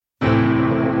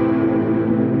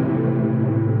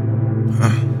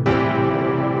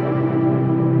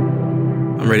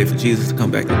ready for Jesus to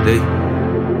come back today.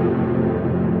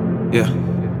 Yeah.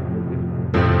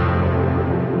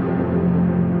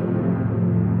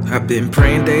 I've been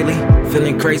praying daily,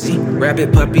 feeling crazy,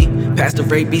 rabbit puppy, past the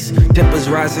rabies, tempers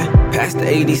rising, past the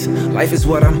 80s. Life is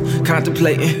what I'm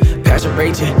contemplating, passion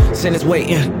raging, sin is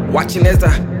waiting, watching as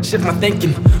I shift my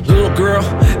thinking. Little girl,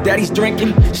 daddy's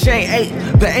drinking, she ain't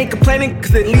ate, but ain't complaining,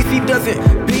 cause at least he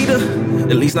doesn't beat her.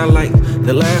 At least not like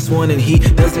the last one, and he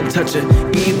doesn't touch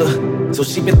her either. So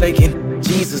she been thinking,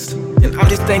 Jesus, and I'm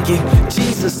just thinking,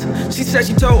 Jesus. She said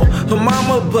she told her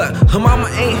mama, but her mama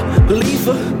ain't believe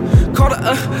her. Called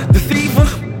her a deceiver,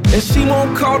 and she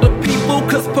won't call the people,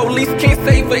 cause police can't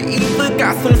save her either.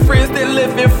 Got some friends that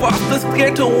live in foster,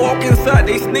 scared to walk inside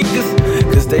they sneakers,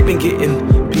 cause they been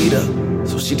getting beat up.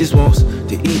 So she just wants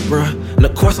to eat, bruh. And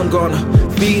of course I'm gonna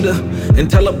feed her and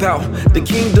tell her about the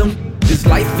kingdom. This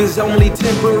life is only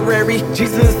temporary,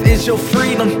 Jesus is your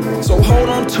freedom. So hold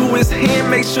on to his hand,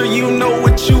 make sure you know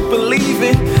what you believe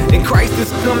in. And Christ is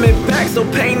coming back, so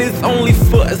pain is only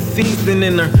for a season.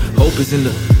 And her hope is in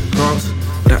the cross,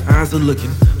 but her eyes are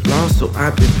looking lost. So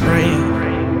I've been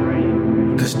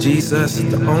praying, cause Jesus is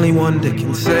the only one that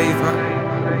can save her.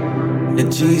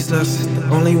 And Jesus is the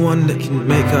only one that can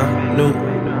make her new.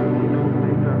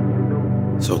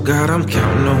 So God, I'm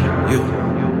counting on you.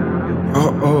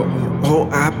 Oh,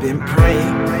 I've been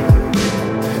praying,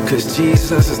 cause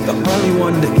Jesus is the only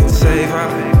one that can save her.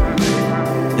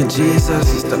 And Jesus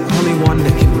is the only one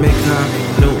that can make her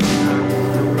new.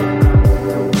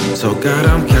 So God,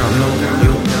 I'm counting on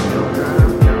you.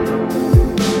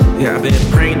 Yeah, I've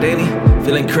been praying daily,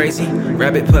 feeling crazy,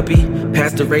 rabbit puppy,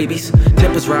 past the rabies,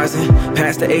 tempers rising,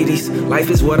 past the 80s. Life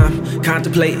is what I'm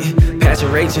contemplating,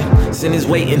 passion raging, sin is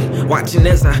waiting, watching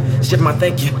as I shift my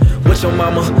thinking. What your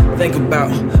mama think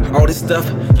about all this stuff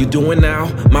you doing now?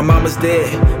 My mama's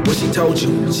dead. What she told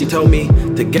you? She told me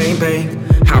to gang bang.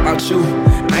 How about you?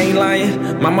 I ain't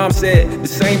lying. My mom said the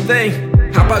same thing.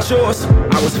 How about yours?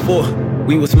 I was 4.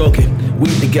 We was smoking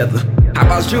weed together. How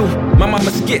about you? My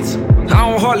mama skits. I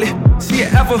don't hardly see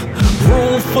it ever.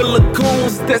 Room full of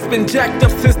goons that's been jacked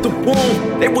up since the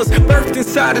womb. They was birthed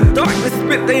inside of darkness,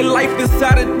 spent their life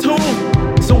inside a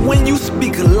tomb. So when you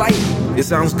speak of light, it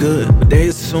sounds good, but they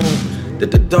assume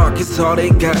that the dark is all they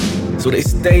got. So they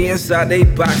stay inside they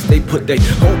box, they put their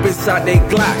hope inside they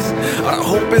Glocks, or the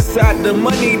hope inside the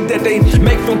money that they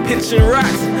make from pitching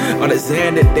rocks, or the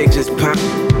sand that they just pop.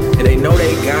 And they know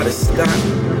they gotta stop,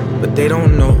 but they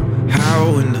don't know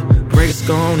how, and the break's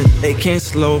gone and they can't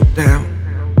slow down.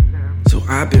 So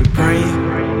I've been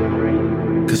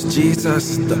praying, cause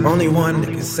Jesus is the only one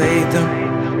that can save them.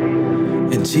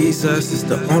 And Jesus is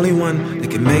the only one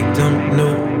that can make them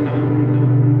new.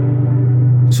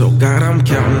 So God, I'm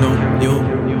counting on you.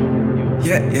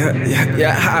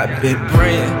 Yeah, I've been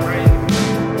praying,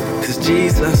 cause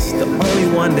Jesus is the only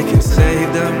one that can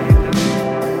save them.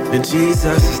 And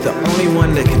Jesus is the only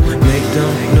one that can make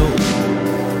them new.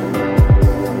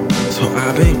 So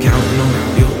I've been counting on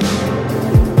you.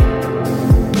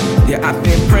 Yeah, I've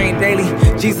been praying daily,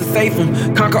 Jesus save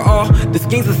them, conquer all the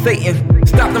schemes of Satan.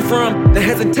 Stop them from the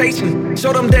hesitation,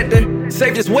 show them that their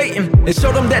Savior's waiting, and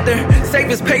show them that their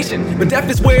Savior's patient. But death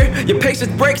is where your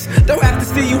patience breaks. They'll have to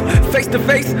see you face to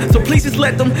face, so please just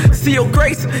let them see your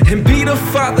grace, and be the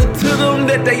father to them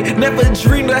that they never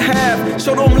dreamed to have.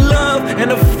 Show them love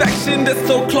and affection that's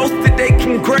so close that they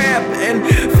can grab, and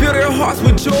fill their hearts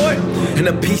with joy and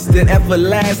a peace that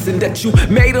everlasting, that you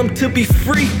made them to be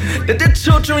free, that they're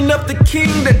children of the King,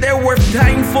 that they're worth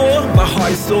dying for. My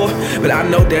heart is sore, but I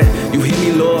know that you hear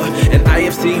me, Lord, and I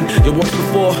have seen your works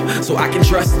before, so I can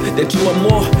trust that you are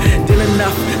more than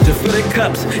enough to fill their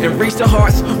cups and reach the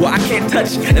hearts where I can't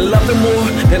touch, and love them more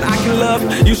than I can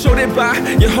love. You showed it by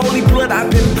your holy blood.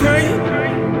 I've been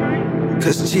praying,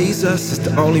 cause Jesus is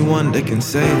the only one that can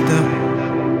save them,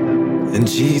 and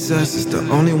Jesus is the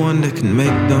only one that can make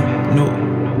them new.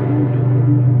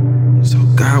 So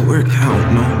God, we're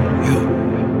counting on